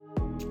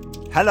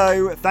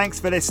Hello, thanks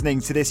for listening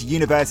to this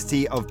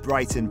University of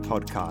Brighton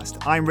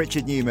podcast. I'm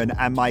Richard Newman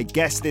and my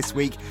guest this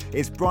week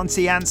is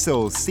Bronte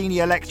Ansell,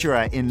 Senior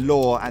Lecturer in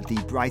Law at the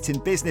Brighton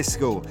Business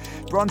School.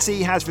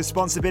 Bronte has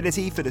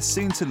responsibility for the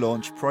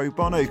soon-to-launch Pro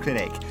Bono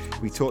Clinic.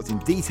 We talked in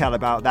detail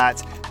about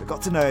that, but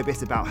got to know a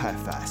bit about her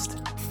first.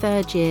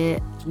 Third year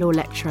law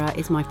lecturer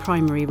is my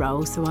primary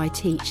role, so I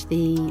teach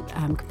the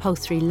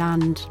compulsory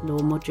land law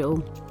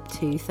module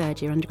to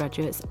third year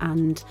undergraduates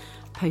and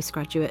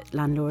postgraduate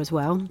land law as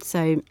well.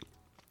 So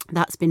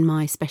that's been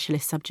my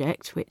specialist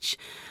subject, which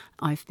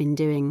I've been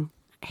doing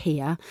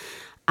here.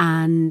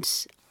 And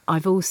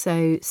I've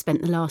also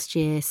spent the last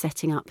year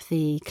setting up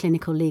the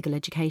clinical legal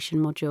education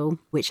module,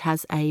 which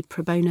has a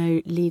pro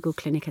bono legal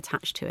clinic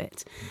attached to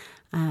it.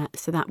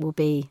 So that will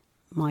be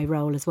my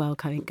role as well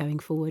going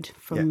forward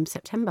from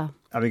September.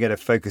 And we're going to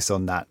focus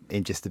on that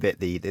in just a bit,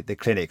 the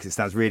clinic. It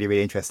sounds really,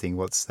 really interesting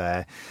what's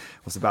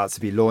about to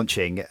be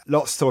launching.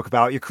 Lots to talk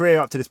about. Your career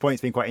up to this point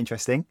has been quite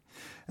interesting.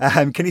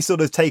 Can you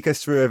sort of take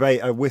us through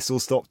a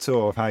whistle-stop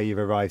tour of how you've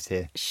arrived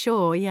here?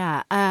 Sure,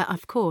 yeah,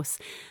 of course.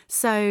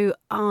 So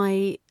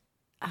a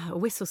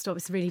whistle-stop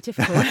is really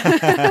difficult,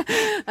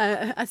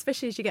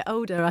 especially as you get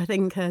older. I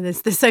think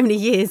there's so many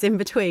years in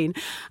between.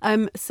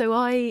 So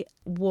I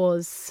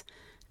was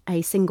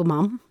a single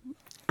mum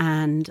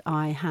and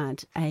I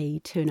had a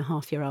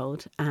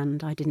 2.5-year-old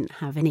and I didn't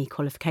have any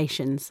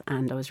qualifications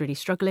and I was really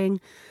struggling.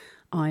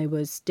 I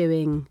was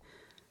doing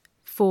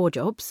 4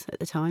 jobs at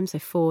the time, so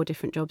 4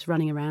 different jobs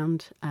running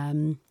around,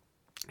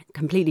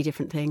 completely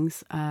different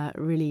things,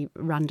 really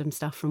random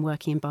stuff from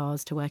working in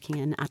bars to working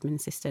in admin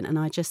assistant. And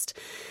I just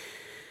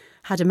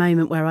had a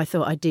moment where I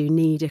thought I do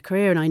need a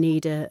career and I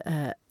need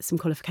some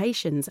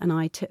qualifications. And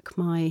I took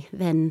my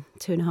then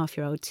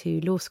 2.5-year-old to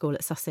law school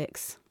at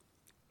Sussex,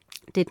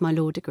 did my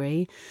law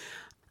degree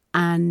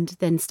and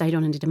then stayed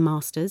on and did a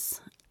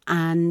master's.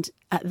 And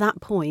at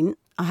that point,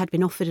 I had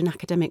been offered an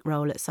academic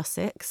role at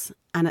Sussex.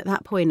 And at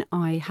that point,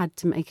 I had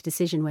to make a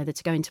decision whether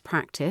to go into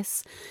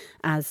practice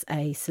as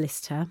a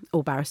solicitor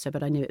or barrister,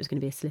 but I knew it was going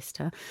to be a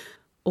solicitor,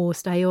 or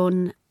stay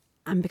on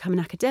and become an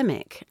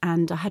academic.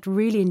 And I had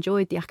really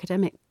enjoyed the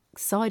academic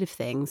side of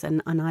things.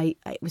 And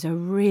it was a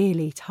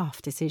really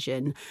tough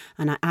decision.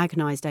 And I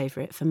agonised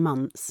over it for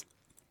months.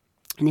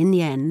 And in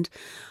the end,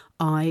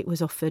 I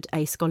was offered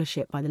a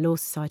scholarship by the Law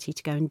Society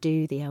to go and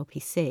do the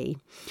LPC.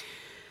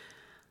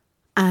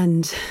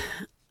 And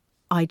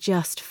I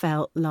just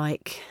felt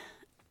like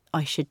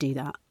I should do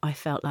that. I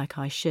felt like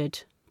I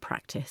should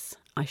practice.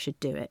 I should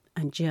do it.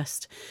 And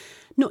just,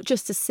 not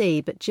just to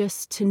see, but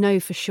just to know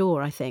for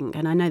sure, I think.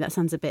 And I know that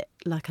sounds a bit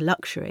like a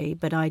luxury,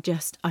 but I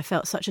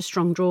felt such a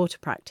strong draw to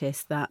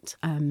practice that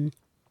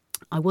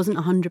I wasn't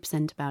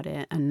 100% about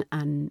it.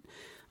 And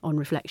on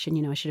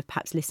reflection, I should have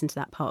perhaps listened to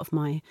that part of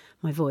my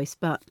voice,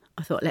 but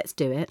I thought, let's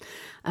do it.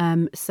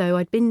 So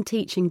I'd been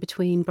teaching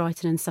between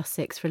Brighton and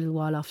Sussex for a little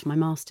while after my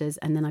master's,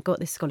 and then I got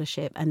this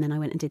scholarship, and then I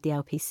went and did the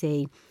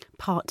LPC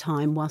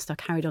part-time whilst I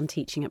carried on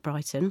teaching at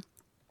Brighton,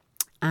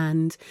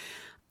 and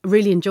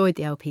really enjoyed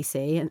the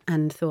LPC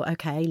and thought,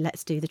 OK,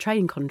 let's do the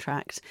training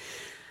contract.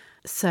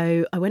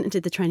 So I went and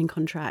did the training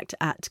contract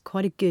at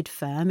quite a good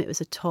firm. It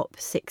was a top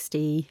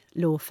 60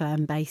 law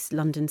firm based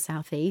London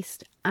South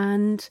East,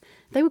 and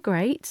they were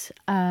great.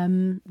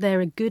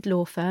 They're a good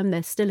law firm.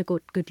 They're still a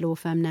good law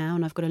firm now,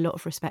 and I've got a lot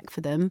of respect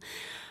for them.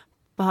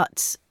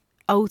 But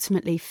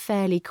ultimately,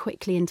 fairly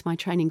quickly into my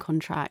training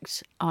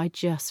contract, I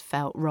just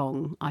felt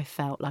wrong. I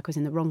felt like I was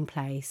in the wrong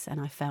place,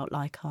 and I felt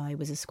like I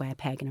was a square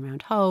peg in a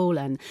round hole,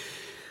 and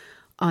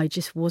I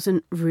just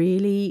wasn't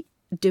really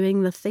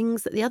doing the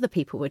things that the other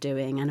people were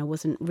doing. And I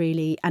wasn't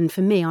really, and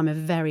for me, I'm a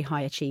very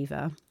high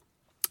achiever.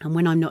 And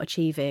when I'm not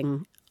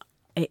achieving,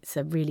 it's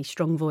a really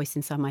strong voice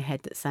inside my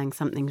head that's saying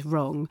something's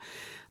wrong.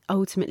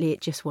 Ultimately,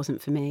 it just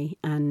wasn't for me.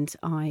 And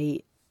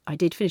I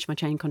did finish my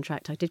training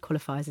contract. I did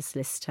qualify as a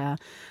solicitor,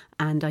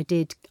 and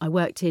I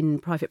worked in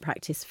private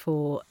practice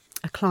for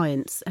a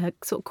client's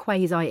sort of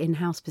quasi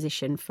in-house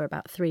position for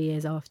about 3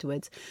 years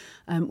afterwards,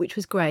 which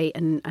was great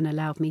and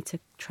allowed me to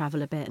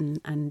travel a bit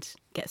and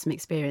get some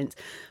experience.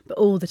 But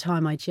all the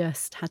time I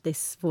just had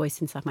this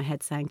voice inside my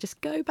head saying, just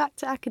go back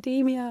to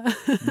academia.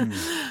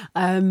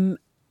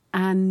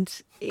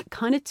 And it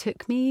kind of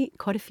took me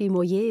quite a few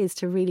more years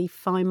to really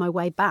find my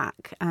way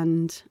back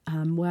and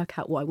work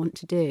out what I want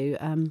to do.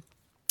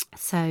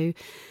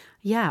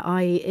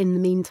 I, in the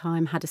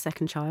meantime, had a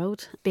second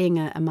child. Being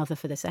a mother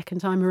for the second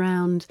time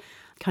around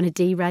kind of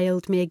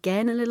derailed me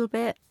again a little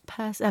bit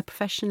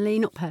professionally.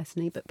 Not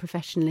personally, but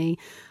professionally.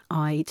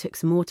 I took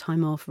some more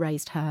time off,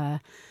 raised her,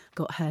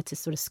 got her to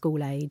sort of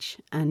school age,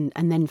 and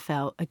then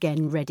felt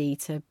again ready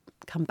to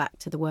come back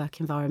to the work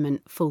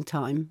environment full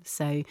time.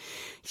 So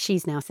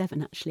she's now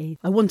 7, actually.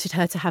 I wanted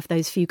her to have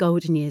those few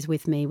golden years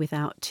with me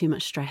without too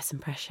much stress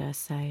and pressure.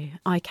 So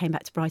I came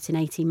back to Brighton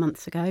 18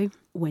 months ago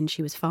when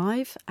she was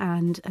 5,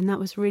 and that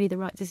was really the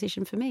right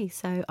decision for me.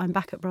 So I'm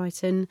back at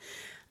Brighton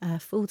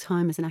full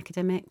time as an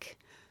academic,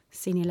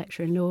 senior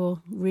lecturer in law,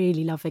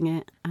 really loving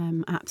it.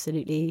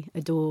 Absolutely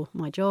adore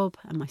my job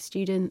and my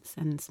students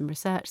and some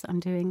research that I'm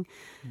doing.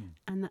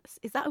 And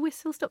is that a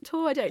whistle stop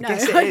tour? I don't know.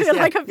 Guess it I is, feel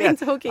yeah, like I've been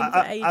yeah. talking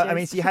for ages. I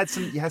mean, so you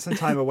had some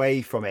time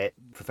away from it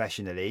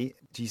professionally.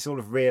 Do you sort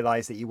of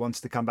realise that you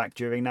wanted to come back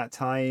during that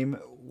time?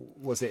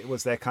 Was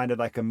there kind of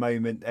like a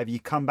moment? Have you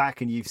come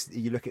back and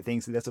you look at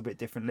things a little bit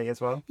differently as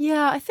well?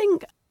 Yeah, I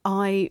think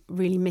I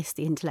really missed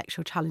the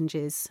intellectual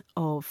challenges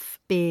of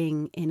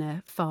being in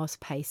a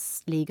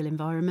fast-paced legal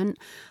environment.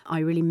 I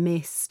really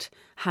missed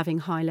having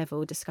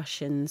high-level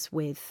discussions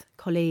with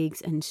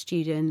colleagues and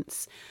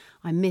students.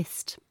 I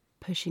missed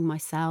pushing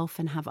myself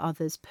and have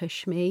others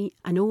push me.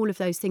 And all of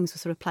those things were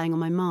sort of playing on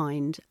my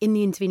mind. In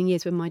the intervening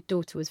years when my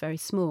daughter was very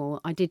small,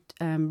 I did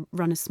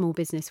run a small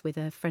business with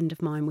a friend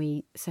of mine.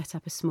 We set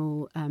up a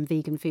small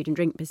vegan food and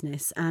drink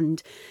business,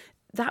 and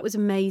that was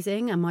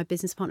amazing, and my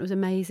business partner was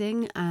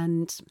amazing,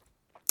 and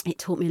it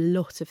taught me a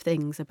lot of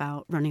things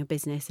about running a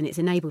business, and it's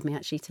enabled me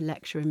actually to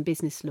lecture in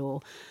business law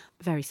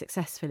very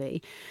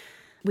successfully.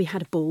 We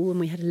had a ball and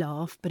we had a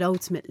laugh, but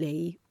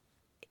ultimately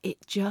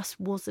it just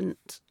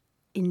wasn't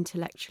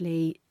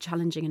intellectually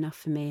challenging enough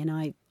for me, and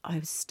I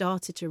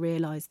started to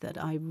realise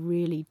that I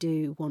really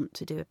do want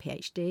to do a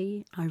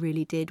PhD. I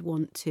really did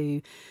want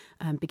to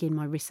begin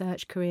my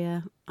research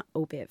career,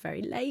 albeit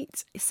very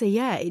late. So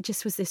yeah, it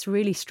just was this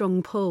really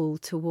strong pull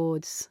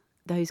towards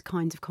those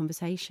kinds of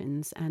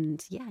conversations,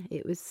 and yeah,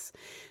 it was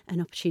an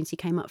opportunity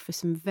came up for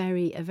a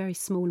very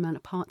small amount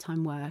of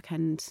part-time work,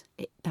 and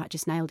that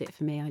just nailed it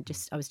for me.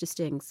 I was just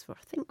doing, I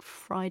think,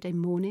 Friday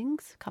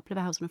mornings, a couple of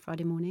hours on a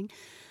Friday morning,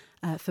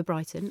 for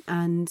Brighton,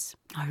 and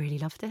I really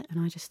loved it, and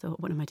I just thought,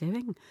 what am I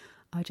doing?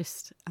 I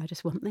just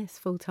want this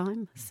full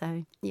time.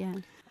 So yeah.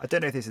 I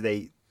don't know if this is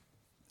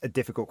a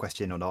difficult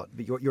question or not,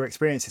 but your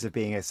experiences of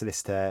being a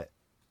solicitor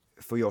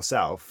for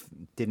yourself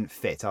didn't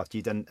fit after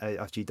you'd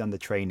done the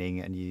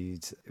training and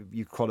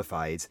you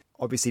qualified.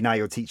 Obviously now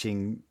you're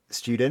teaching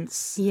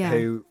students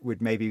who would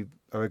maybe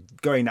are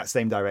going that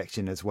same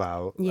direction as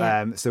well.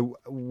 So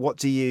what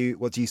do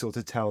you sort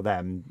of tell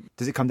them?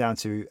 Does it come down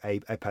to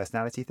a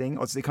personality thing,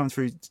 or does it come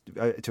through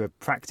to a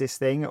practice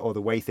thing, or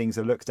the way things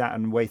are looked at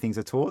and the way things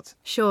are taught?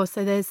 Sure.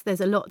 So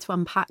there's a lot to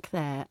unpack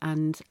there,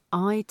 and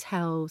I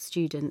tell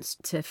students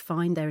to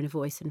find their inner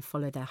voice and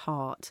follow their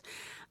heart.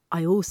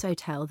 I also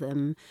tell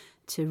them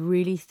to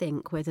really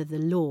think whether the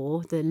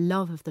law, the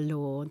love of the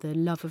law, the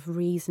love of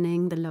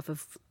reasoning, the love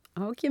of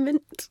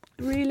argument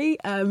really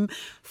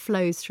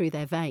flows through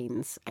their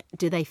veins.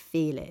 Do they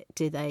feel it?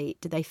 Do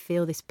they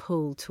feel this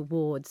pull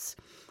towards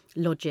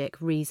logic,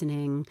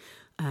 reasoning,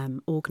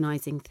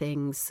 organising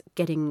things,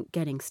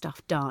 getting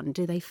stuff done?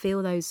 Do they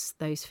feel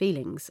those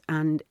feelings?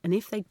 And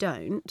if they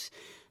don't,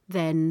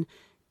 then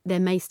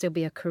there may still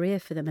be a career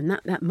for them, and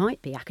that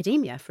might be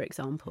academia, for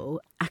example.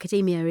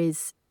 Academia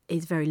is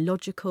very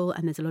logical,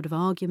 and there's a lot of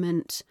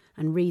argument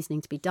and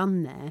reasoning to be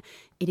done there.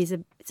 It's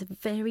a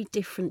very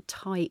different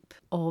type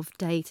of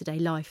day-to-day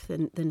life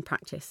than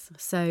practice.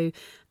 So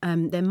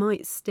there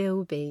might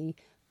still be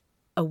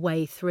a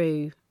way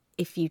through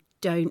if you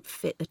don't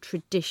fit the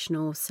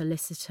traditional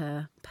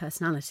solicitor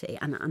personality,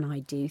 and I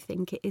do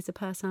think it is a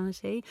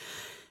personality.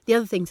 The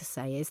other thing to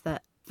say is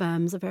that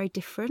firms are very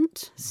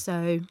different.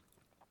 So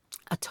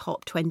a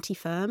top 20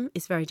 firm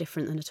is very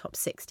different than a top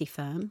 60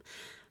 firm.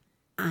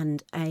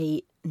 And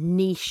a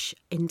niche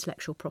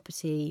intellectual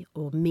property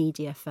or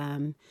media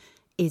firm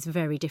is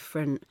very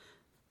different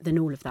than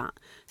all of that.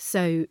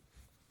 So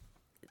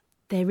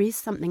there is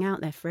something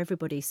out there for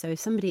everybody. So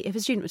if a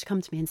student were to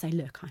come to me and say,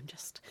 look, I'm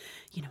just,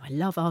 I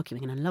love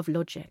arguing and I love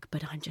logic,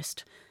 but I'm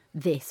just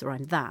this or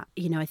I'm that.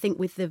 I think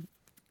with the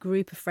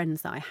group of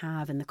friends that I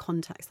have and the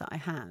contacts that I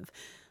have,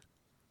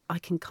 I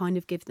can kind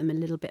of give them a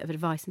little bit of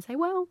advice and say,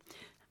 well,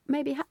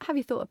 maybe have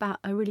you thought about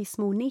a really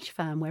small niche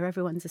firm where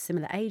everyone's a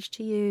similar age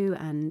to you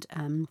and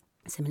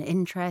similar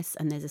interests,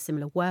 and there's a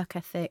similar work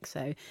ethic?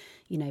 So,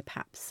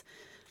 perhaps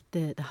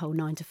the whole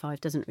 9 to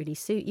 5 doesn't really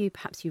suit you.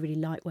 Perhaps you really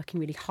like working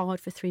really hard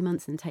for 3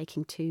 months and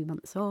taking 2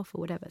 months off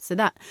or whatever. So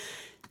that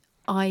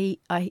I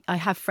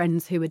have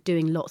friends who are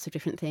doing lots of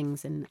different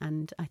things,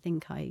 and I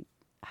think I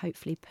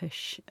hopefully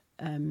push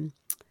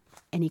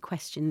any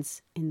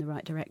questions in the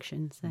right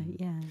direction. So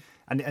yeah.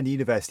 And the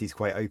university is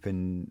quite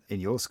open in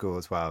your school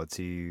as well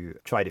to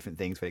try different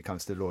things when it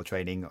comes to law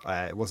training.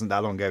 It wasn't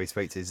that long ago we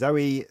spoke to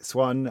Zoe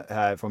Swan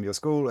from your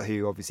school,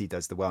 who obviously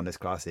does the wellness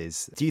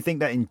classes. Do you think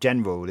that in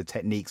general the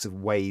techniques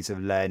of ways of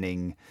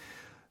learning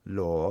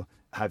law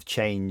have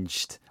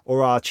changed,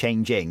 or are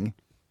changing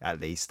at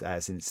least,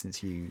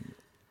 since you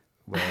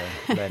were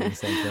learning the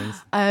same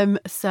things?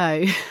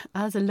 So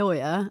as a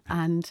lawyer,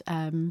 and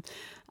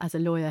as a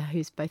lawyer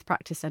who's both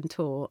practiced and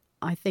taught,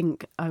 I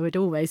think I would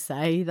always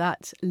say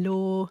that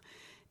law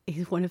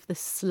is one of the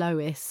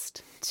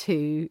slowest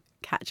to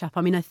catch up.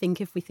 I mean, I think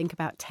if we think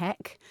about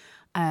tech,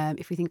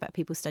 if we think about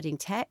people studying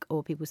tech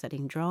or people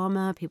studying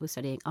drama, people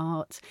studying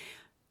art,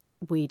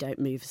 we don't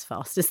move as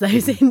fast as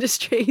those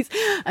industries.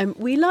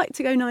 We like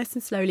to go nice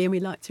and slowly, and we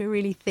like to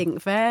really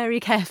think very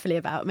carefully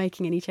about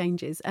making any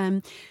changes.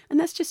 And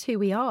that's just who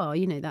we are.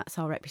 That's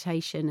our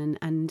reputation,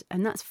 and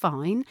that's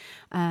fine.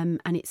 And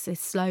it's a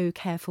slow,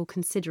 careful,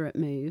 considerate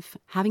move.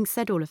 Having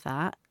said all of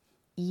that,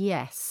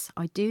 yes,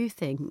 I do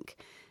think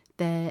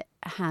there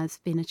has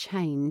been a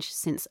change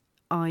since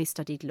I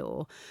studied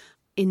law,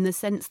 in the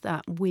sense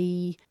that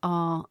we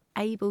are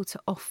able to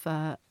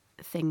offer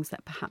things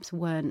that perhaps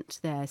weren't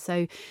there.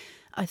 So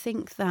I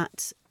think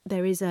that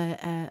there is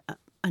an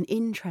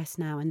interest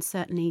now, and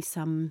certainly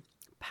some,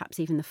 perhaps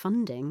even the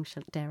funding,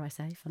 dare I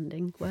say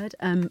funding word,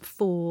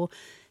 for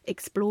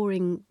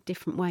exploring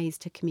different ways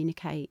to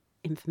communicate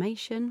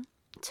information,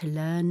 to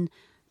learn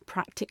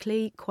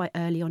practically quite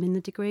early on in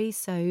the degree.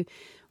 So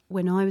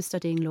when I was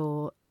studying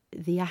law,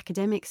 the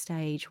academic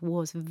stage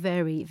was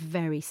very,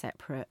 very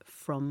separate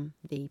from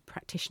the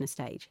practitioner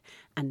stage,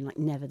 and like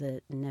never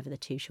the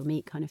two shall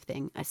meet kind of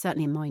thing.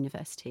 Certainly in my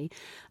university,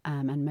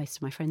 and most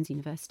of my friends'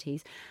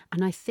 universities.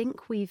 And I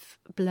think we've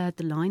blurred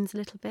the lines a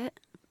little bit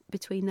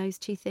between those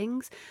two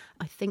things.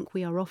 I think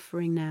we are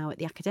offering now, at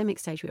the academic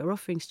stage, we are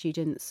offering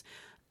students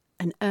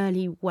an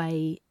early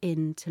way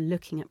into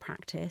looking at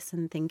practice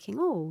and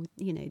thinking,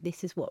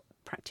 this is what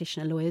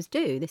practitioner lawyers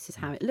do. This is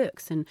how it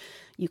looks. And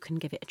you can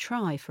give it a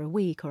try for a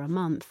week or a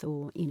month,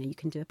 or, you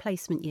can do a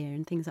placement year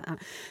and things like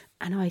that.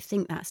 And I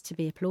think that's to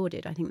be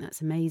applauded. I think that's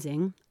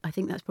amazing. I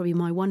think that's probably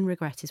my one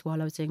regret, is while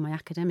I was doing my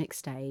academic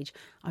stage,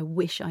 I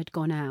wish I'd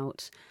gone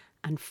out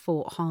and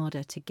fought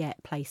harder to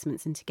get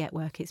placements and to get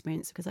work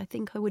experience, because I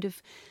think I would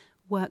have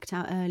worked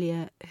out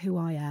earlier who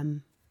I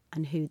am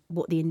and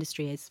what the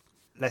industry is.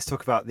 Let's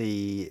talk about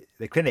the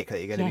clinic that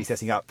you're going to be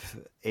setting up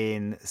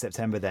in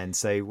September then.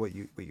 So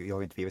you're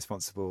going to be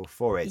responsible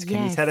for it.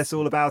 Can you tell us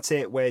all about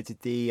it? Where did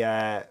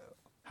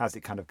how's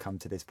it kind of come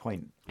to this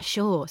point?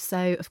 Sure.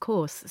 So, of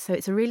course. So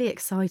it's a really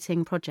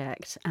exciting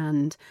project,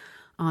 and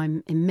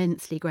I'm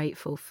immensely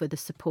grateful for the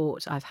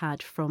support I've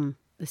had from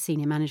the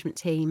senior management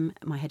team.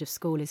 My head of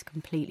school is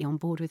completely on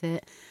board with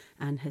it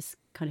and has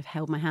kind of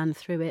held my hand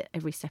through it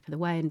every step of the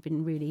way and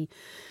been really,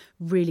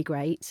 really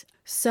great.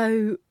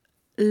 So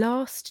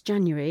last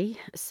January,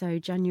 so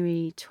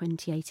January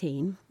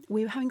 2018,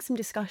 we were having some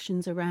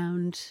discussions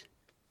around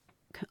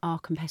our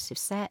competitive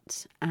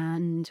set,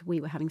 and we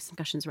were having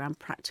discussions around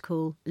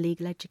practical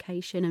legal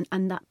education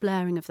and that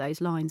blurring of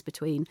those lines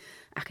between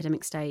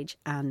academic stage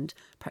and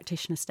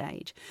practitioner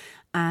stage.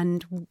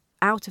 And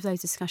out of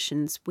those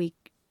discussions, we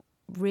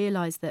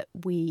realised that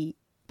we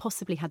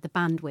possibly had the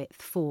bandwidth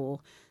for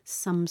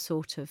some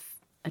sort of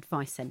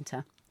advice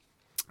centre.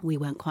 We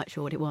weren't quite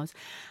sure what it was,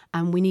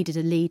 and we needed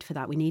a lead for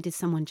that. We needed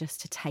someone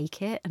just to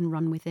take it and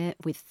run with it,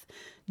 with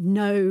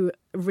no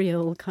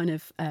real kind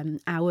of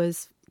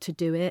hours to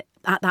do it.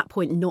 At that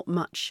point, not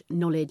much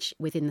knowledge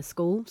within the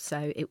school,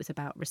 so it was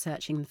about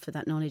researching for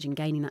that knowledge and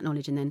gaining that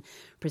knowledge and then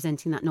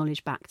presenting that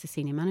knowledge back to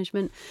senior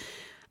management.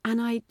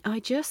 And I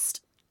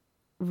just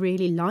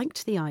really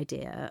liked the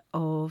idea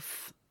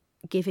of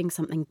giving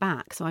something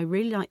back. So I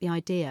really like the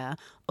idea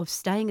of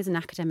staying as an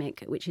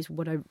academic, which is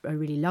what I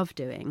really love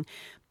doing,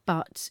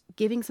 but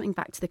giving something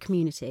back to the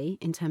community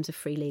in terms of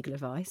free legal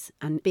advice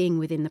and being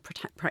within the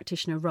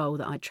practitioner role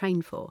that I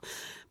trained for,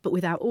 but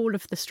without all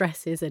of the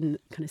stresses and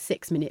kind of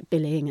 6-minute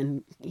billing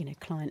and,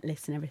 client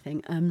lists and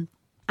everything.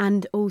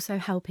 And also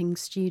helping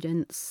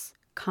students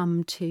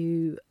come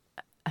to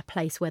a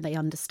place where they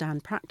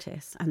understand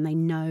practice and they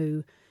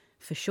know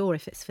for sure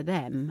if it's for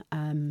them,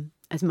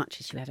 as much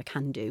as you ever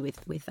can do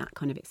with that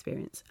kind of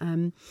experience.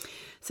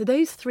 So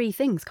those three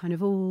things kind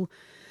of all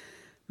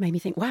made me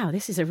think, wow,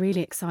 this is a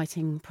really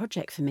exciting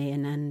project for me,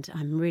 and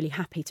I'm really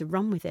happy to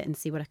run with it and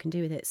see what I can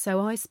do with it. So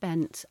I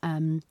spent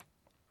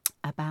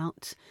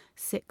about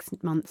 6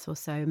 months or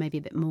so, maybe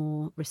a bit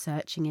more,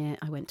 researching it.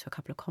 I went to a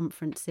couple of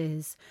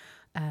conferences.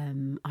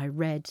 I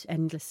read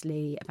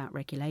endlessly about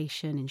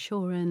regulation,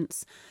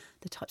 insurance,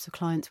 the types of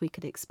clients we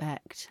could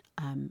expect,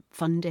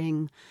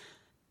 funding,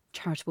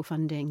 charitable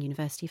funding,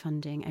 university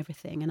funding,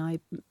 everything. And I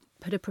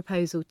put a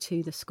proposal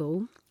to the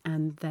school,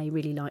 and they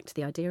really liked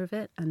the idea of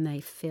it, and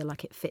they feel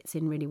like it fits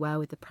in really well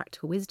with the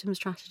practical wisdom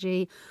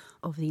strategy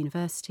of the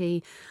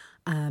university.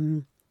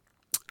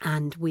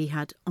 And we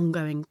had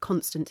ongoing,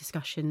 constant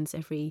discussions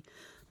every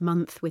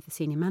month with the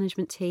senior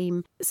management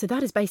team. So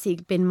that has basically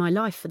been my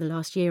life for the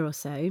last year or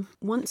so.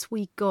 Once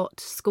we got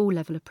school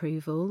level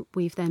approval,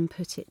 we've then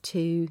put it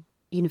to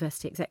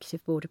University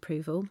Executive Board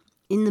approval.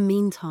 In the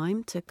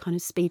meantime, to kind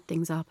of speed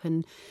things up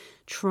and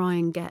try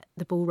and get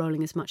the ball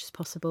rolling as much as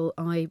possible,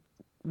 I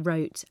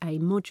wrote a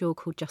module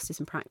called Justice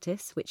and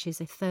Practice, which is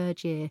a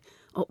 3rd-year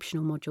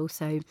optional module.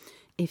 So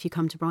if you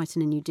come to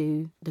Brighton and you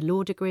do the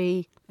law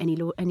degree,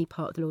 any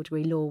part of the law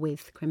degree, law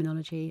with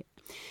criminology,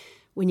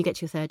 when you get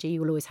to your 3rd year,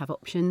 you will always have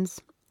options.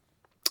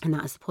 And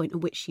that is the point at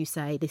which you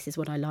say, this is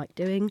what I like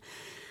doing.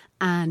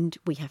 And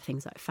we have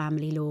things like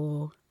family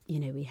law,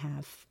 we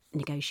have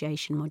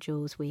negotiation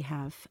modules, we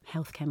have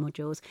healthcare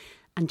modules.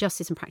 And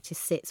Justice and Practice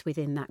sits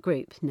within that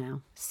group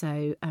now.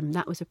 So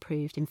that was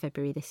approved in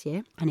February this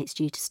year, and it's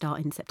due to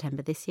start in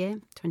September this year,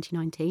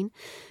 2019.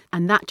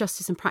 And that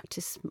Justice and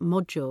Practice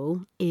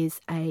module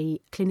is a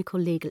clinical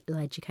legal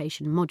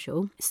education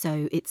module.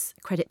 So it's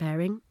credit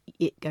bearing.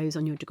 It goes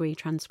on your degree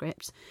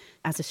transcript.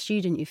 As a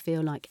student, you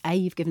feel like, A,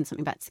 you've given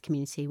something back to the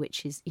community,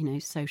 which is,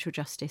 social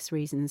justice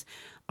reasons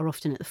are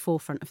often at the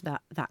forefront of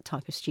that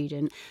type of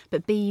student.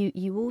 But B,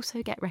 you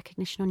also get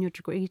recognition on your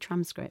degree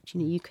transcript.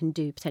 You can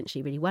do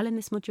potentially really well in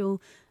this module,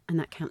 and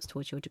that counts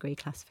towards your degree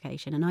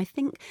classification. And I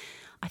think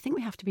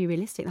we have to be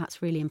realistic.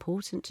 That's really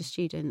important to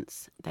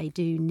students. They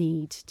do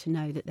need to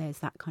know that there's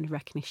that kind of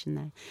recognition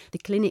there. The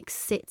clinic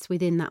sits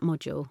within that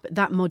module, but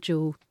that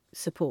module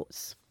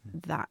supports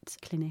that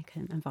clinic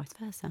and vice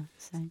versa.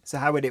 So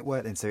how would it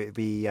work then? So it would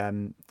be,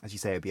 as you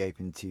say, it would be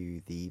open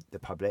to the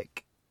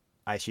public.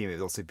 I assume it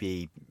would also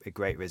be a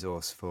great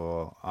resource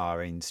for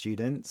our own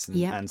students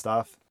and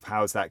staff.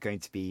 How is that going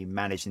to be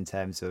managed in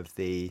terms of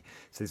so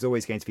there's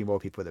always going to be more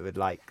people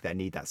that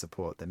need that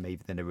support than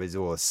a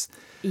resource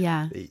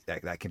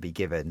that can be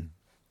given.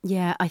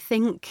 Yeah, I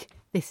think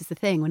this is the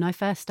thing. When I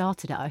first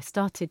started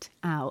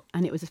out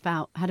and it was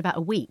had about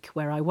a week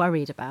where I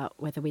worried about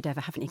whether we'd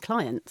ever have any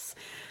clients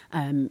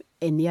in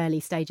the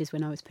early stages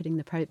when I was putting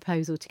the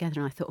proposal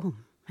together. And I thought,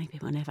 maybe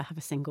we'll never have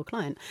a single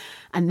client.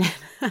 And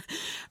then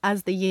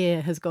as the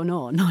year has gone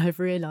on, I've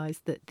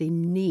realised that the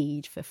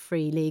need for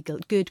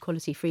good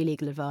quality free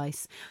legal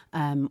advice,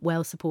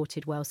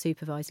 well-supported,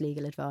 well-supervised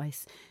legal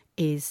advice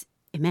is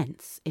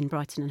immense in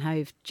Brighton and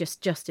Hove,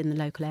 just in the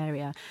local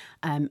area.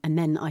 And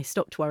then I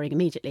stopped worrying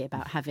immediately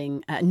about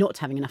not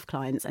having enough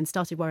clients and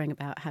started worrying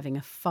about having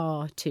a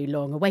far too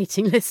long a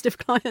waiting list of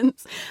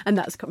clients. And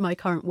that's my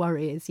current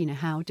worry is,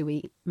 how do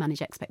we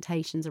manage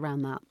expectations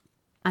around that?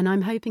 And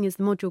I'm hoping as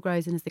the module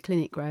grows and as the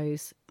clinic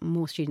grows,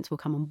 more students will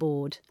come on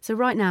board. So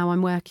right now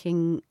I'm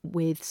working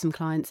with some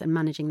clients and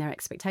managing their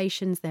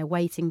expectations. They're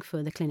waiting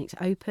for the clinic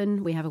to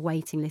open. We have a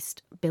waiting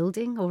list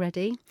building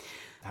already.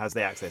 How do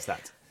they access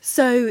that?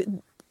 So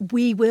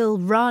we will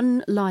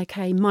run like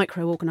a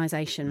micro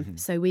organisation. Mm-hmm.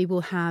 So we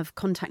will have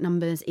contact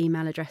numbers,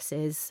 email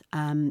addresses.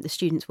 The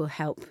students will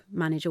help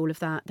manage all of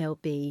that. There'll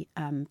be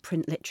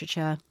print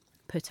literature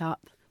put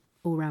up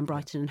all around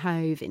Brighton and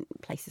Hove in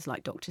places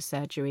like doctor's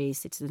surgeries,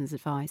 citizens'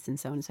 advice and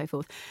so on and so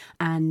forth.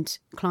 And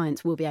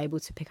clients will be able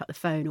to pick up the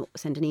phone or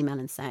send an email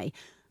and say,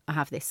 I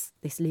have this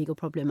legal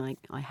problem.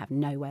 I have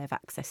no way of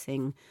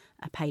accessing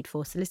a paid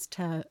for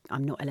solicitor.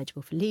 I'm not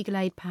eligible for legal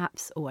aid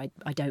perhaps, or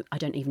I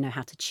don't even know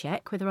how to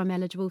check whether I'm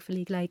eligible for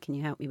legal aid. Can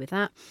you help me with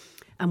that?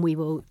 And we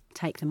will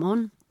take them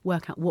on,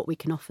 work out what we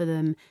can offer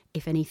them,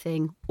 if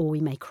anything, or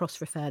we may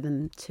cross-refer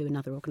them to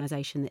another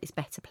organisation that is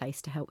better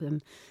placed to help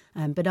them.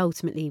 But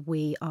ultimately,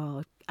 we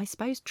are, I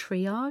suppose,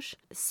 triage.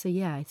 So,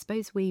 yeah, I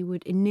suppose we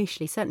would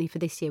initially, certainly for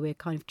this year, we're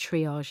kind of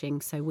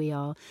triaging. So we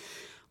are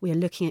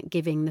looking at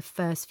giving the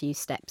first few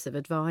steps of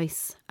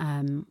advice.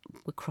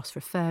 We're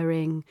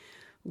cross-referring.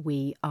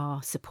 We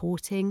are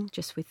supporting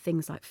just with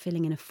things like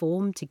filling in a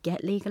form to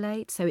get legal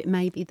aid. So it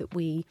may be that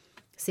we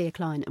see a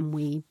client and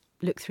we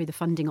look through the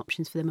funding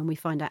options for them and we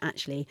find out,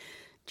 actually,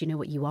 do you know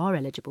what, you are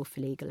eligible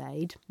for legal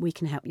aid? We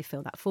can help you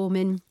fill that form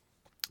in.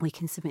 We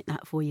can submit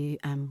that for you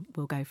and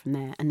we'll go from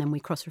there. And then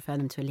we cross-refer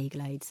them to a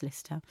legal aid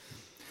solicitor.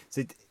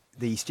 So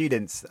the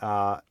students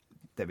are...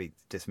 Let me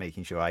just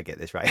making sure I get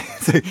this right.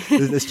 So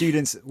the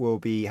students will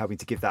be helping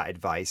to give that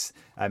advice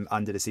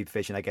under the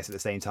supervision, I guess, at the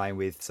same time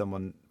with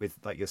someone with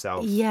like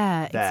yourself.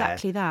 Yeah,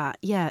 exactly that.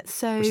 Yeah,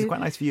 so which is quite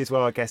nice for you as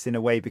well, I guess, in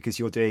a way, because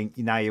you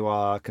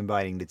are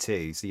combining the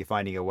two, so you're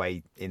finding a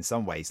way in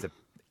some ways to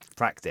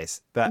practice,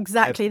 but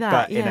exactly that.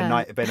 But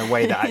yeah. in a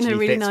way that actually in a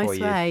really fits nice for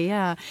you. way,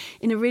 yeah,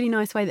 in a really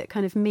nice way that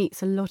kind of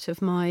meets a lot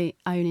of my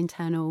own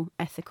internal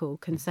ethical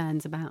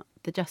concerns about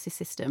the justice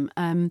system.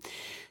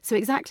 So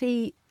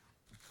exactly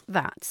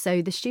that.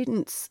 So the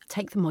students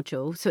take the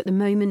module. So at the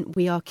moment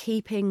we are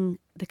keeping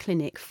the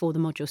clinic for the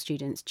module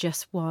students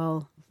just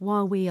while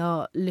we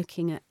are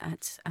looking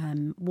at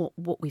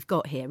what we've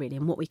got here really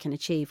and what we can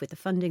achieve with the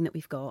funding that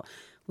we've got.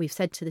 We've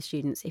said to the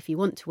students, if you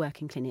want to work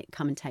in clinic,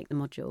 come and take the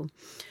module.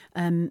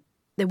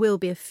 There will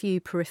be a few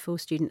peripheral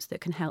students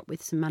that can help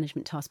with some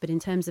management tasks, but in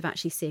terms of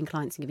actually seeing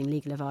clients and giving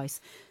legal advice,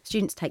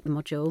 students take the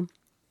module.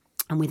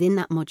 And within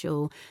that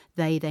module,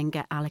 they then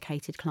get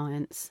allocated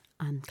clients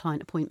and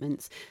client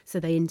appointments. So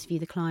they interview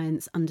the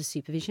clients under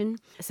supervision.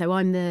 So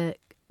I'm the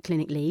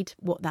clinic lead.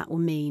 What that will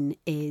mean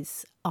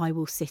is I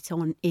will sit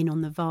in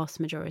on the vast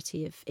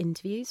majority of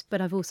interviews,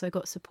 but I've also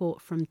got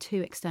support from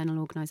 2 external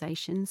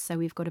organisations. So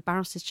we've got a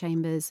barristers'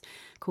 chambers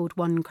called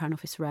One Crown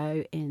Office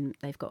Row.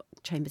 They've got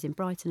chambers in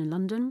Brighton and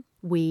London.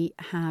 We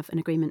have an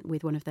agreement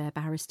with one of their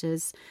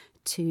barristers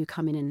to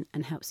come in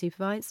and help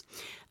supervise.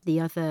 The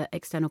other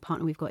external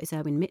partner we've got is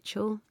Erwin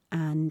Mitchell,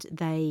 and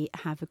they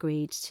have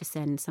agreed to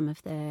send some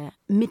of their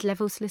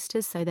mid-level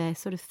solicitors, so they're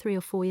sort of 3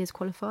 or 4 years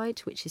qualified,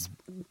 which is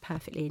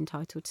perfectly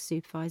entitled to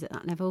supervise at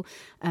that level.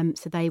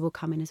 So they will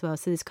come in as well.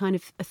 So there's kind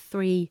of a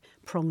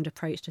 3-pronged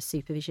approach to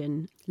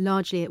supervision.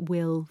 Largely it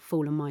will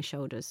fall on my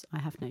shoulders. I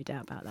have no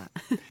doubt about that.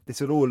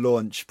 This will all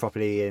launch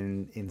properly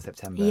in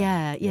September.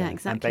 Yeah,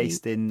 exactly. And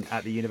based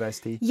at the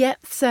university?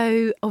 Yep.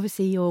 So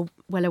obviously you're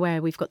well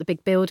aware we've got the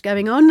big build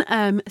going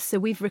on. So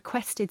we've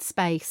requested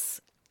space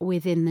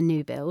within the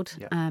new build.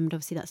 Yep. But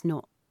obviously that's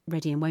not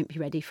ready and won't be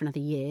ready for another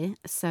year.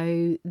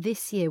 So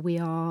this year we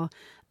are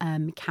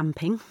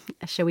camping,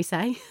 shall we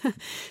say.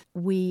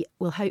 We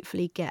will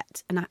hopefully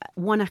get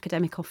one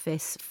academic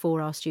office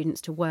for our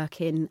students to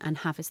work in and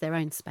have as their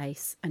own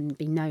space and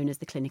be known as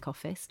the clinic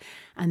office.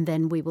 And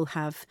then we will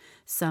have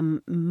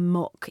some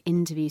mock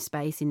interview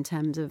space in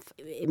terms of,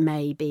 it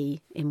may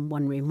be in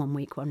one room one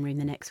week, one room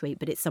the next week,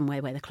 but it's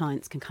somewhere where the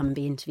clients can come and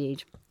be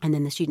interviewed. And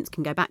then the students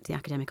can go back to the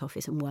academic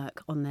office and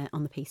work on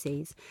the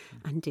PCs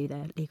and do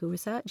their legal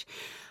research.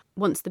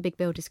 Once the big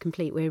build is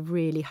complete, we're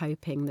really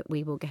hoping that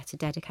we will get a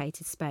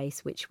dedicated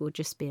space, which will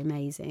just be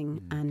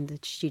amazing, and the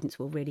students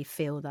will really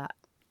feel that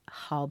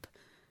hub,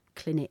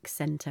 clinic,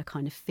 centre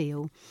kind of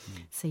feel.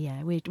 So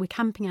yeah, we're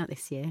camping out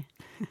this year.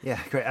 Yeah,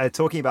 great.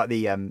 Talking about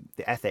the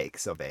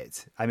ethics of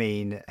it, I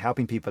mean,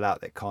 helping people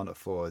out that can't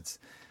afford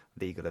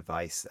legal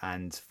advice,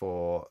 and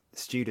for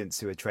students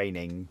who are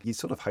training, you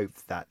sort of hope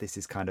that this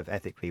is kind of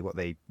ethically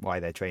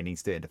why they're training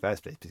to do it in the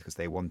first place, because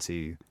they want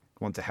to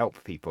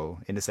help people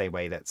in the same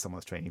way that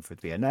someone's training to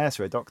be a nurse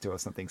or a doctor or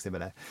something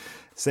similar.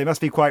 So it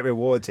must be quite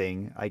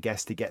rewarding, I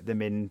guess, to get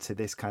them into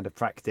this kind of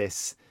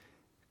practice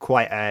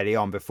quite early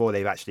on before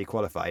they've actually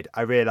qualified.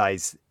 I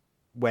realise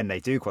when they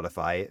do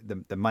qualify,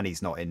 the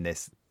money's not in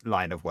this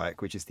line of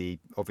work, which is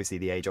obviously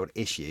the age-old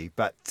issue.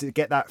 But to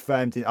get that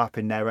firmed up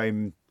in their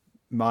own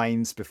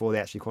minds before they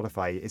actually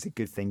qualify is a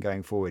good thing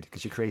going forward,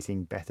 because you're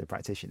creating better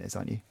practitioners,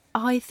 aren't you?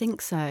 I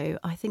think so.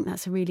 I think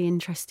that's a really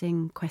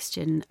interesting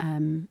question.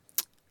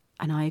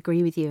 And I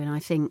agree with you. And I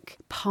think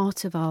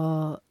part of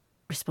our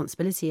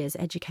responsibility as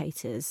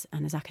educators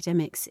and as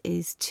academics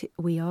is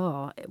we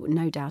are,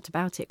 no doubt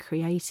about it,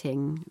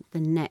 creating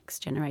the next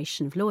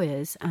generation of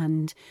lawyers.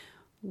 And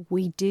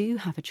we do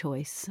have a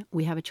choice.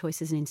 We have a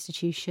choice as an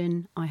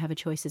institution. I have a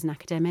choice as an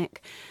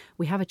academic.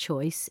 We have a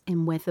choice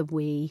in whether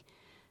we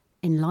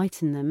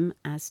enlighten them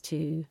as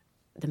to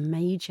the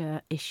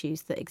major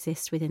issues that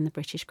exist within the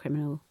British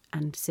criminal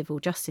and civil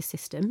justice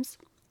systems,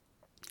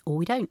 or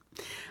we don't.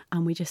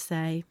 And we just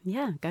say,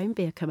 yeah, go and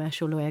be a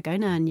commercial lawyer, go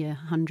and earn your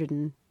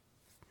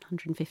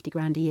 150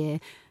 grand a year,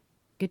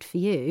 good for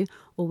you.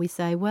 Or we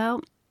say,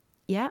 well,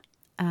 yeah,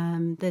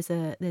 there's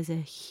a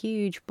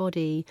huge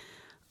body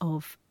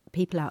of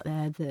people out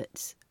there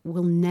that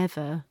will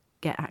never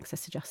get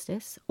access to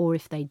justice, or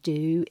if they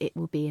do, it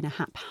will be in a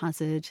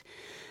haphazard,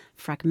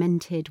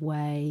 fragmented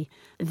way.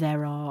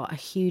 There are a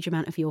huge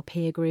amount of your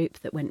peer group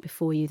that went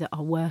before you that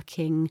are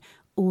working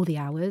all the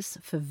hours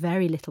for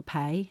very little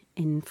pay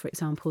in, for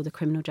example, the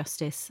criminal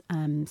justice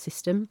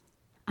system.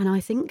 And I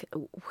think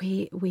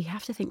we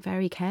have to think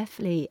very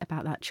carefully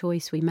about that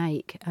choice we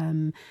make.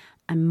 And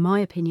my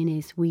opinion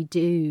is we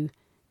do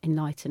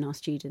enlighten our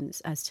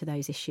students as to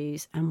those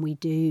issues, and we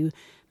do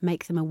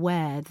make them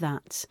aware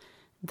that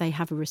they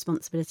have a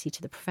responsibility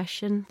to the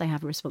profession, they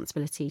have a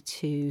responsibility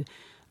to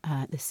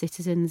the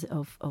citizens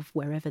of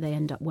wherever they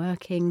end up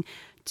working,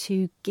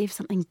 to give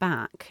something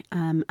back.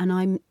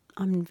 And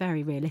I'm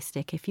very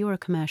realistic. If you're a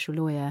commercial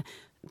lawyer,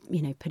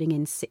 putting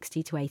in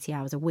 60 to 80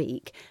 hours a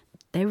week,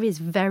 there is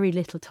very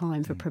little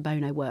time for pro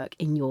bono work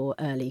in your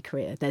early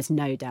career. There's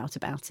no doubt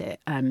about it.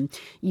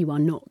 You are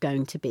not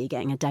going to be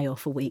getting a day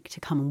off a week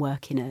to come and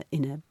work in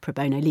a pro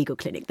bono legal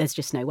clinic. There's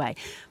just no way.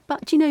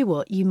 But do you know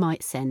what? You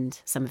might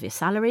send some of your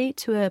salary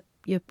to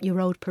your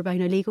old pro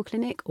bono legal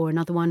clinic or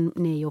another one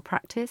near your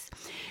practice.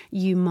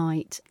 You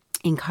might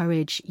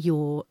encourage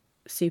your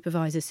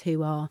supervisors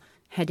who are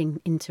heading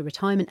into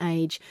retirement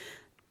age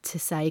to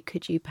say,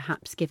 could you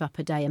perhaps give up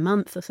a day a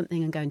month or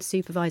something and go and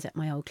supervise at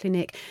my old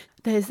clinic?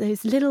 There's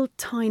those little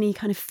tiny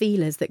kind of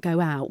feelers that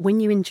go out when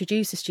you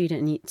introduce a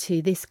student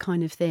to this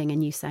kind of thing,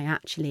 and you say,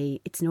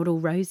 actually, it's not all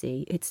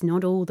rosy. It's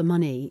not all the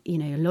money.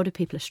 A lot of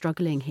people are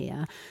struggling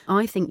here.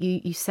 I think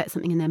you set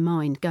something in their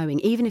mind going,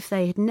 even if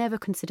they had never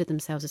considered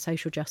themselves a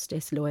social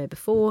justice lawyer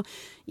before,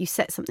 you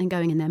set something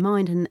going in their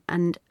mind,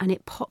 and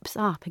it pops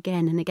up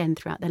again and again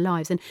throughout their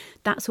lives. And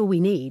that's all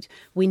we need.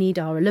 We need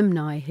our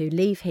alumni who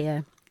leave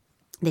here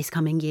this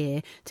coming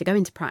year to go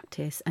into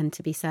practice and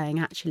to be saying,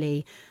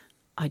 actually,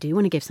 I do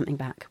want to give something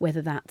back,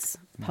 whether that's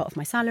part of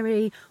my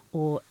salary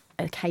or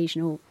an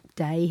occasional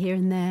day here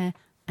and there,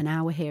 an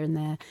hour here and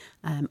there,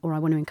 or I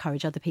want to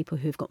encourage other people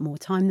who've got more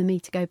time than me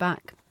to go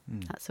back,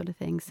 that sort of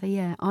thing. So,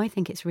 yeah, I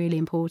think it's really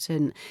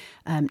important,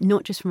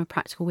 not just from a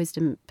practical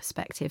wisdom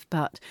perspective,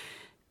 but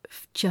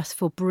just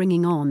for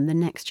bringing on the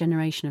next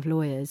generation of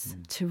lawyers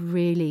to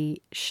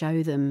really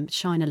show them,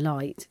 shine a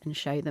light and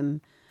show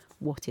them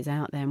what is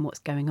out there and what's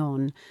going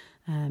on.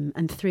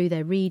 And through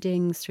their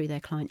readings, through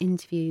their client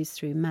interviews,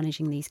 through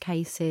managing these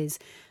cases,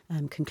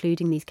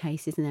 concluding these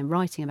cases, and then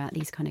writing about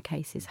these kind of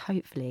cases,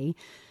 hopefully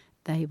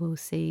they will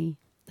see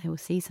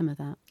some of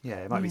that. Yeah,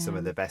 it might be some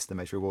of the best and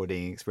most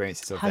rewarding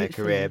experiences of Hopefully,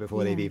 their career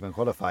before they've even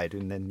qualified.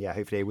 And then,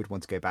 hopefully they would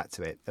want to go back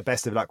to it.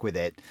 Best of luck with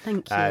it.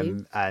 Thank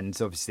you. And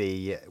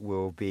obviously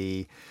we'll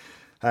be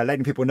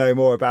letting people know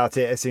more about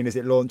it as soon as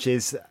it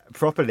launches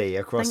properly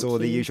across all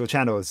the usual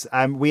channels.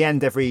 We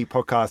end every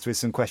podcast with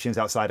some questions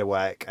outside of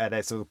work.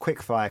 They're sort of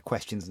quick fire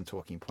questions and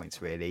talking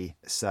points, really.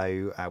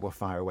 So we'll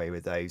fire away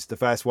with those. The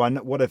first one,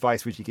 what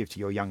advice would you give to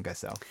your younger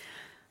self?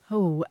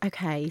 Oh,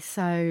 okay.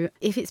 So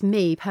if it's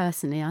me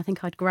personally, I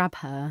think I'd grab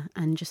her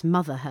and just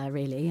mother her,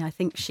 really. I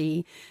think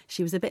she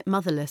was a bit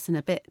motherless and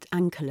a bit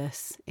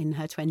anchorless in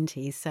her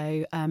 20s.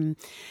 So, and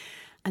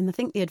I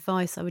think the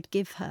advice I would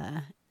give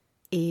her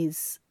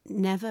is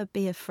never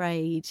be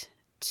afraid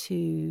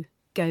to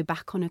go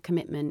back on a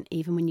commitment,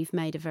 even when you've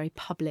made a very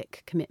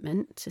public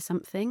commitment to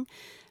something.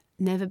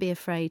 Never be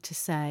afraid to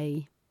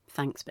say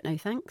thanks, but no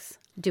thanks.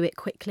 Do it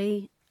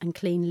quickly and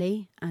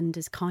cleanly and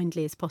as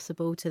kindly as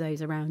possible to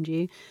those around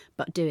you,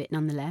 but do it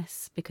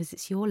nonetheless, because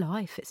it's your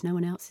life, it's no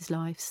one else's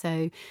life.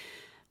 So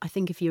I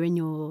think if you're in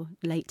your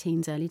late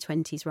teens, early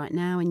 20s right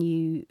now, and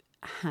you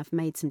have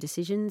made some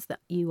decisions that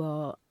you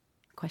are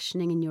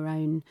questioning in your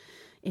own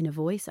inner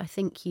voice, I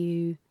think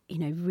you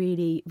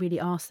really,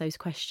 really ask those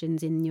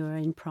questions in your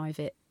own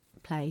private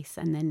place.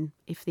 And then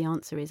if the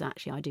answer is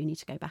actually, I do need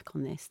to go back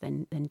on this,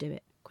 then do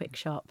it. Quick,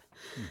 sharp.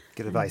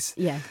 Good advice.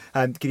 Yeah.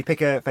 Can you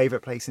pick a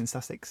favourite place in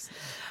Sussex?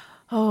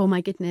 Oh,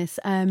 my goodness.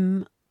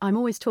 I'm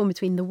always torn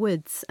between the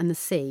woods and the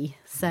sea.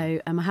 So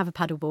I have a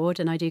paddleboard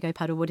and I do go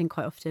paddleboarding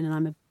quite often, and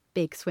I'm a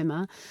big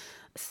swimmer.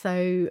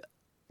 So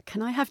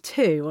can I have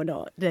two or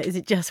not? Is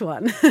it just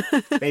one?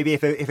 Maybe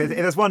if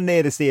there's one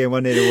near the sea and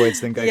one near the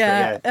woods, then go for it.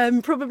 Yeah,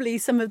 probably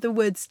some of the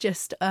woods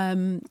just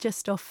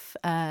off,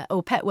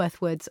 or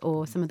Petworth Woods,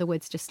 or some of the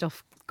woods just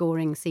off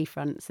Goring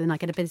seafront. So then I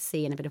get a bit of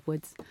sea and a bit of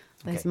woods.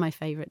 Those are my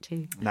favourite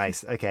too.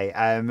 Nice. Okay.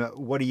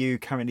 What are you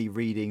currently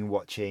reading,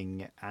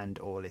 watching, and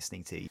or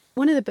listening to?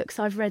 One of the books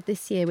I've read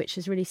this year, which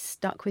has really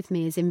stuck with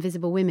me, is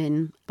Invisible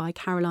Women by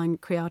Caroline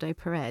Criado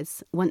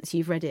Perez. Once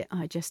you've read it,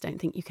 I just don't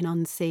think you can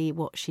unsee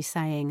what she's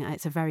saying.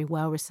 It's a very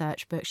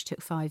well-researched book. She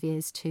took 5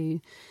 years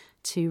to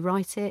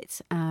write it.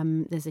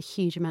 There's a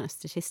huge amount of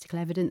statistical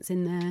evidence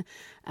in there,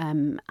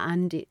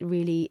 and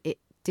it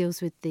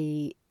deals with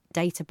the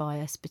data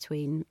bias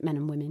between men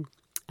and women.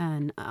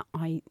 And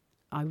I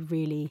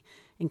really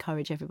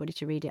encourage everybody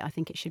to read it. I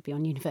think it should be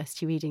on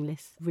university reading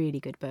lists. Really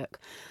good book.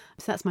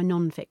 So that's my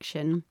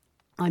non-fiction.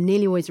 I'm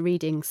nearly always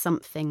reading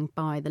something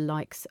by the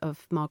likes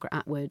of Margaret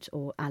Atwood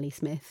or Ali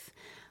Smith,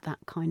 that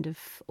kind of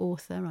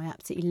author I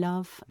absolutely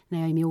love.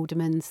 Naomi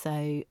Alderman.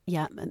 So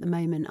yeah, at the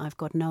moment I've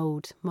got an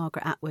old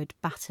Margaret Atwood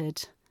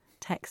battered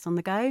text on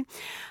the go.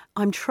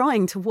 I'm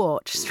trying to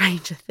watch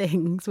Stranger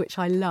Things, which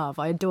I love.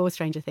 I adore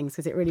Stranger Things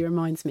because it really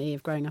reminds me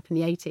of growing up in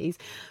the 80s,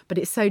 but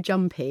it's so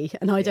jumpy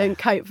and I don't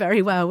cope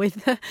very well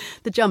with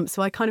the jump,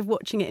 so I kind of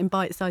watching it in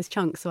bite-sized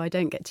chunks so I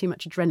don't get too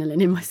much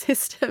adrenaline in my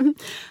system.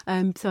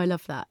 So I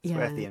love that. It's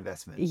worth the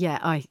investment.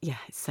 Yeah,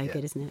 it's so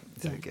good, isn't it?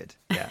 So good.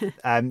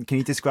 Yeah. Can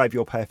you describe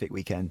your perfect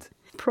weekend?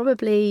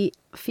 Probably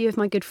a few of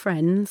my good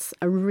friends,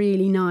 a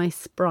really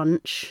nice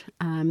brunch,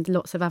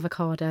 lots of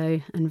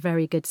avocado and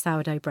very good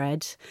sourdough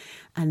bread,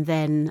 and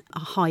then a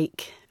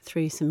hike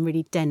through some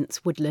really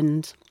dense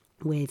woodland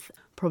with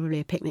probably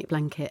a picnic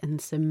blanket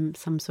and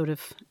some sort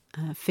of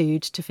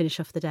food to finish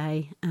off the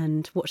day,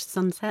 and watch the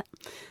sunset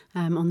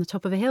on the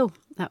top of a hill.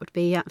 That would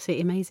be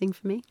absolutely amazing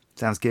for me.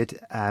 Sounds good.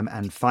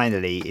 And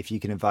finally, if you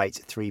can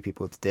invite 3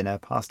 people to dinner,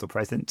 past or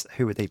present,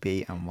 who would they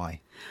be and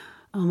why?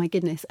 Oh, my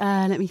goodness.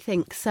 Let me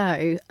think.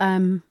 So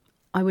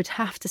I would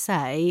have to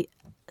say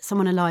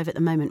someone alive at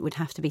the moment would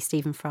have to be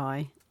Stephen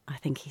Fry. I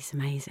think he's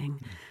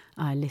amazing.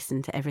 I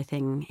listen to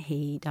everything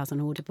he does on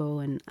Audible,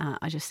 and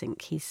I just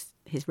think his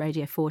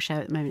Radio 4 show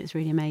at the moment is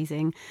really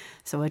amazing.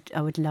 So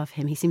I would love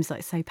him. He seems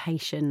like so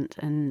patient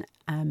and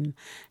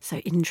so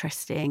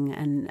interesting.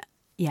 And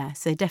yeah,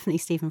 so definitely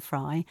Stephen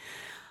Fry.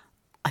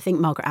 I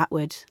think Margaret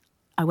Atwood.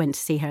 I went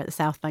to see her at the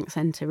South Bank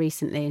Centre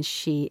recently, and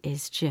she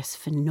is just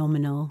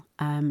phenomenal.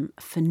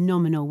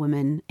 Phenomenal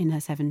woman in her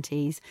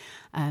 70s.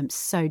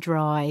 So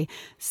dry,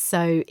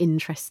 so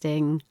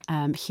interesting.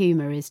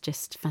 Humour is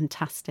just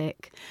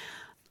fantastic.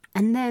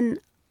 And then,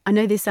 I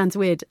know this sounds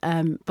weird,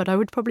 but I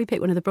would probably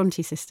pick one of the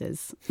Bronte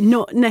sisters.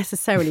 Not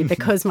necessarily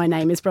because my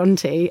name is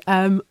Bronte,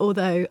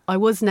 although I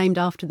was named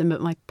after them,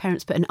 but my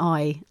parents put an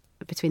I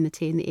between the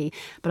T and the E.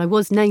 But I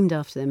was named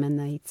after them, and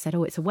they said,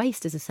 "Oh, it's a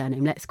waste as a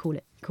surname. Let's call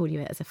you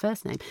it as a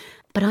first name."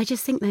 But I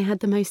just think they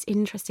had the most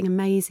interesting,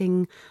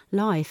 amazing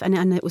life,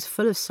 and it was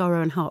full of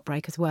sorrow and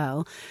heartbreak as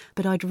well.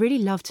 But I'd really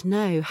love to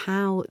know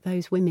how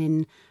those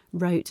women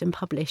wrote and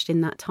published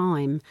in that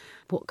time,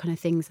 what kind of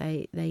things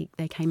they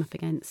came up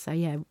against. So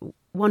yeah,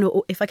 one,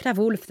 or if I could have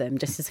all of them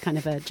just as kind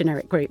of a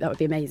generic group, that would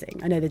be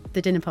amazing. I know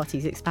the dinner party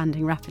is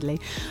expanding rapidly,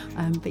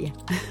 but yeah.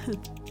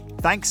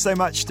 Thanks so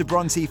much to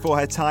Bronte for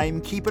her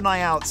time. Keep an eye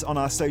out on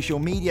our social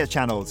media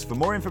channels for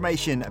more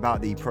information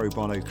about the Pro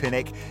Bono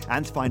Clinic,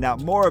 and to find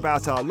out more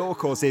about our law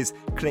courses,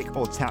 click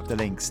or tap the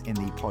links in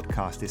the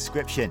podcast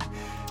description.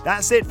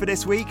 That's it for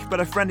this week,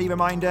 but a friendly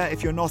reminder,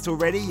 if you're not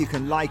already, you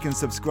can like and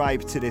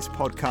subscribe to this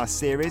podcast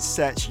series.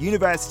 Search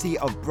University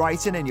of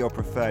Brighton in your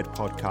preferred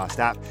podcast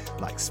app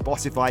like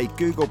Spotify,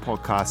 Google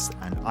Podcasts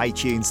and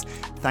iTunes.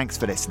 Thanks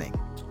for listening.